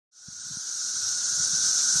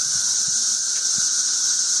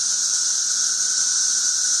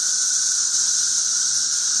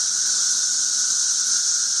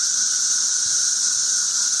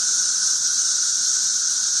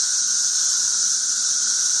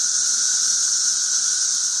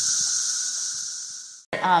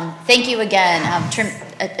thank you again.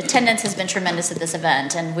 Attendance has been tremendous at this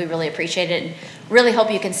event, and we really appreciate it. And really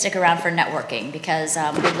hope you can stick around for networking, because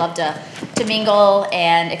we'd love to mingle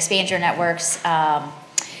and expand your networks.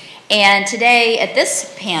 And today at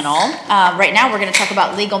this panel, right now we're going to talk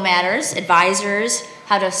about legal matters, advisors,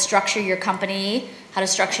 how to structure your company, how to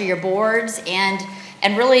structure your boards, and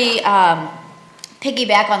really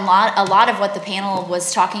piggyback on a lot of what the panel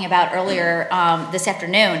was talking about earlier this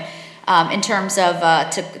afternoon, in terms of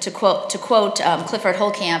to quote Clifford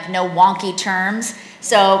Holcamp, no wonky terms.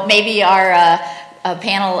 So maybe our a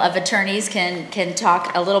panel of attorneys can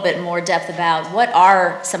talk a little bit more depth about what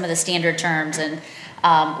are some of the standard terms and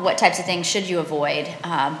what types of things should you avoid,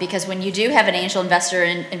 because when you do have an angel investor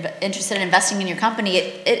interested in investing in your company,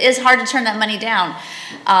 it is hard to turn that money down.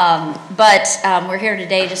 But we're here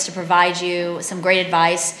today just to provide you some great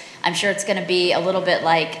advice. I'm sure it's going to be a little bit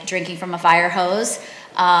like drinking from a fire hose.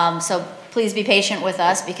 So please be patient with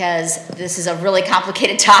us, because this is a really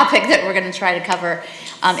complicated topic that we're going to try to cover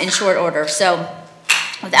in short order. So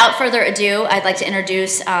without further ado, I'd like to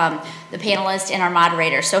introduce the panelists and our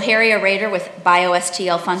moderator. So Harry Rader with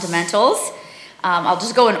BioSTL Fundamentals. I'll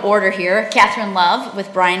just go in order here. Catherine Love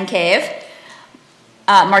with Brian Cave.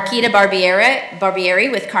 Marquita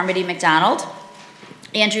Barbieri with Carmody McDonald.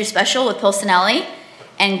 Andrew Special with Pulcinelli.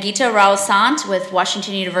 And Gita Rao Sant with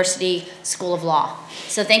Washington University School of Law.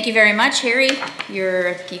 So thank you very much. Harry,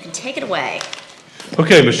 you can take it away.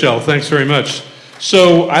 Okay, Michelle, thanks very much.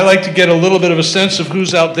 So I like to get a little bit of a sense of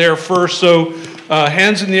who's out there first. So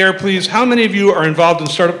hands in the air, please. How many of you are involved in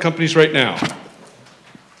startup companies right now?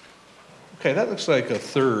 Okay, that looks like a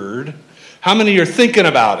third. How many are thinking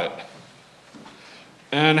about it?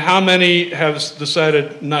 And how many have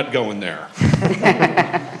decided not going there?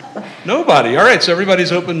 Nobody. All right, so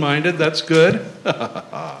everybody's open-minded. That's good.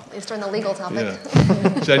 At least we're in the legal topic.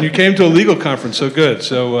 Yeah. And you came to a legal conference, so good.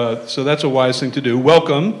 So that's a wise thing to do.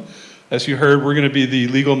 Welcome. As you heard, we're going to be the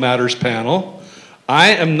Legal Matters panel. I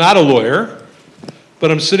am not a lawyer,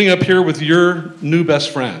 but I'm sitting up here with your new best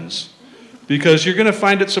friends, because you're going to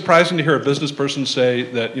find it surprising to hear a business person say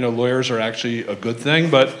that lawyers are actually a good thing.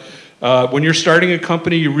 But when you're starting a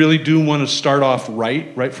company, you really do want to start off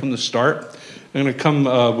right from the start. I'm going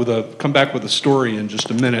to come back with a story in just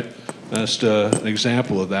a minute, just an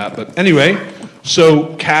example of that. But anyway,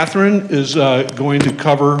 so Catherine is going to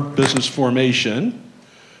cover business formation.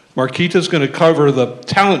 Marquita is going to cover the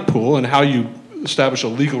talent pool and how you establish a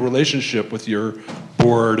legal relationship with your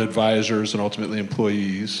board, advisors, and ultimately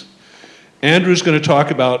employees. Andrew's going to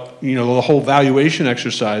talk about the whole valuation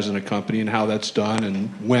exercise in a company and how that's done and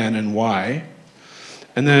when and why.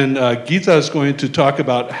 And then Gita is going to talk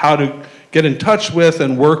about how to get in touch with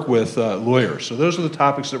and work with lawyers. So those are the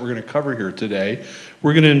topics that we're going to cover here today.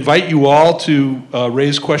 We're going to invite you all to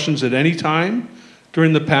raise questions at any time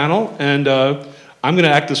during the panel, and I'm going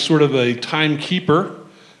to act as sort of a timekeeper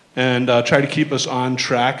and try to keep us on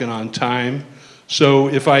track and on time. So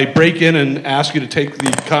if I break in and ask you to take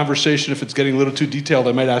the conversation, if it's getting a little too detailed,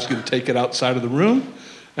 I might ask you to take it outside of the room,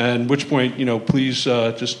 at which point, please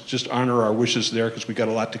just honor our wishes there, because we got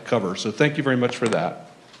a lot to cover. So thank you very much for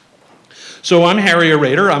that. So I'm Harry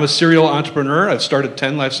Rader. I'm a serial entrepreneur. I've started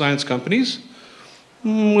 10 life science companies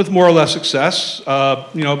with more or less success.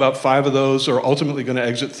 About 5 of those are ultimately going to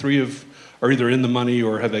exit. 3 are either in the money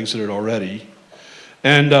or have exited already.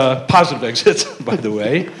 And positive exits, by the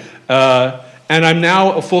way. And I'm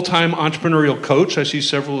now a full-time entrepreneurial coach. I see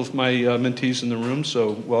several of my mentees in the room,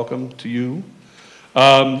 so welcome to you.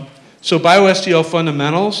 So BioSTL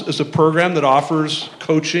Fundamentals is a program that offers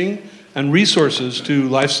coaching and resources to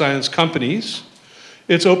life science companies.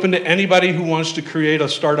 It's open to anybody who wants to create a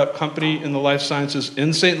startup company in the life sciences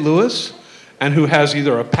in St. Louis and who has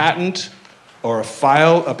either a patent or a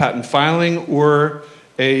patent filing, or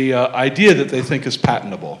a idea that they think is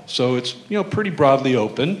patentable. So it's pretty broadly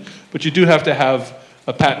open, but you do have to have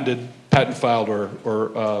a patent filed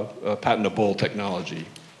or patentable technology.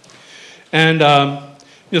 And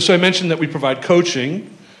so I mentioned that we provide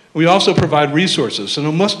coaching. We also provide resources.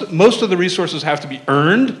 So most of the resources have to be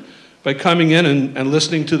earned by coming in and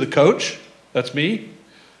listening to the coach. That's me,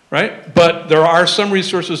 right? But there are some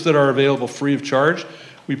resources that are available free of charge.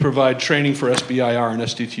 We provide training for SBIR and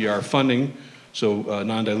STTR funding, so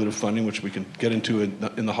non-dilutive funding, which we can get into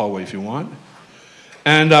in the hallway if you want.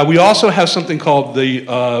 And we also have something called the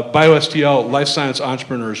BioSTL Life Science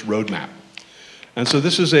Entrepreneurs Roadmap. And so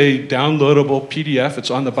this is a downloadable PDF.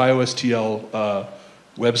 It's on the BioSTL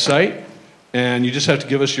website. And you just have to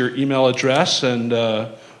give us your email address and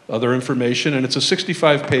other information. And it's a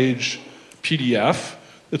 65-page PDF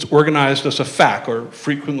that's organized as a FAQ, or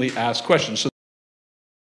frequently asked questions. So